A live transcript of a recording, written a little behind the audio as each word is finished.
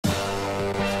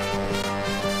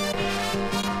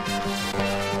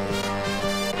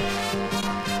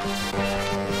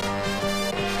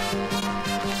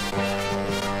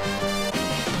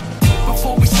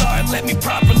me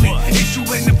properly. Issue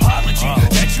an apology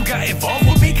that you got involved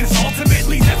with me, cause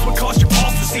ultimately that's what caused your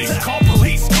pulse disease. Call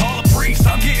police, call a priest,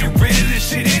 I'm getting rid of this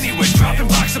shit anyway. Dropping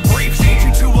box of briefs, change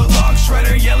you to a log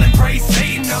shredder, yelling praise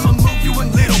Satan. I'ma move you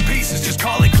in little pieces, just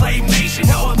call it claymation.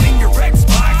 No, I'm in your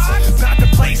Xbox, not the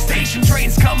PlayStation.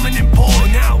 Trains coming and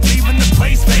pulling out, leaving the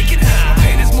place vacant.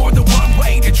 And there's more than one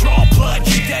way to draw blood.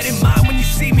 Keep that in mind when you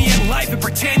see me in life and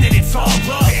pretend that it's all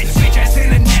love. Bitch ass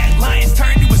internet, lions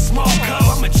turn to a small cub.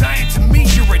 I'm a giant to me,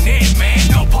 you're an ant man,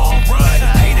 no Paul Rudd.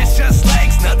 Hey, that's just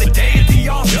legs, another day at the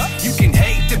office. You can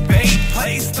hate, debate,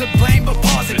 place the blame, but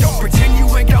pause it. Don't pretend you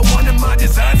ain't got one of my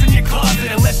designs in your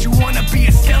closet, unless you wanna be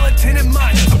a skeleton in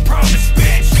mine. As a promise,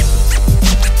 bitch.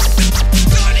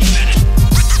 Donnie Menace.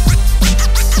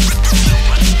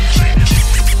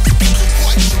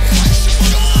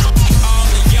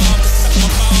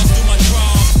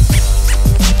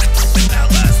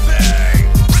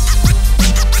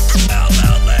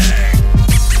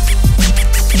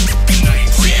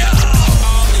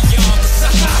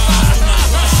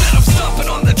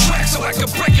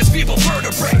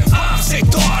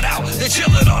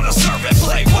 Chillin' on a serving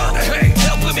plate. Hey,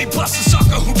 helping me bust a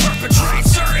sucker who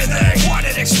perpetrates certain things.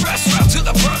 Wanted express route to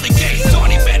the pearly gates.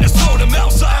 Donnie Menace told him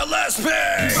outside LSP.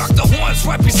 Rock the horns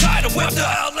right beside him with the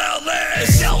LLA.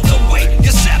 It's seldom wait,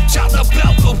 your Snapchat the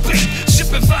belt will beat.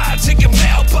 Shipping fire to your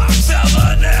mailbox,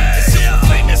 LNA. Super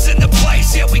famous in the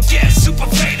place, yeah we get super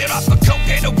faded off of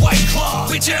cocaine and white claw.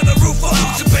 We tear the roof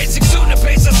off to basic soon to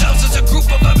pace ourselves as a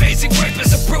group of amazing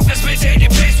rapists. Improvements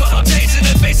maintaining pace while I'm tasing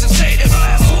invasive sadists.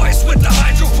 Last voice with the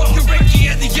hydrophone, the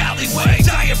Ricky in the alleyway.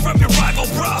 Dying from your rival,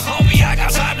 bruh, homie, I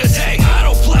got time today. I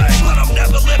don't play, but I'm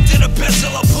never lifting a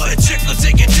pistol. I'm putting chicklets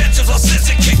in your dentures or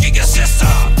scissor kicking your sister,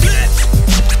 bitch.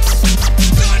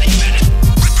 Donnie Menace.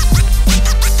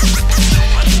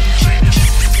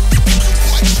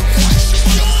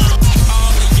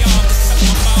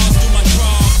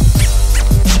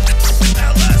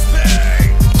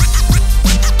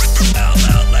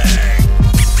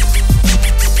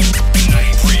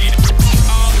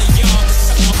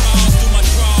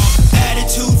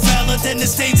 The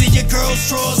stains in your girl's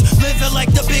drawers, living like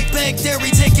the Big Bang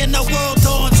Theory, taking the world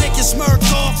on. Take your smirk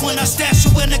off when I stash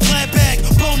you in a glad bag.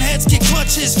 Boneheads get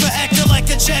clutches for acting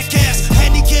like a jackass.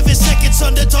 Any given seconds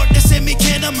under darkness in me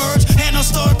can emerge, and I'll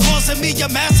start causing me a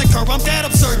massacre. I'm that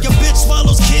absurd. Your bitch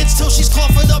swallows kids till she's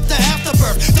coughing up the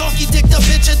afterbirth.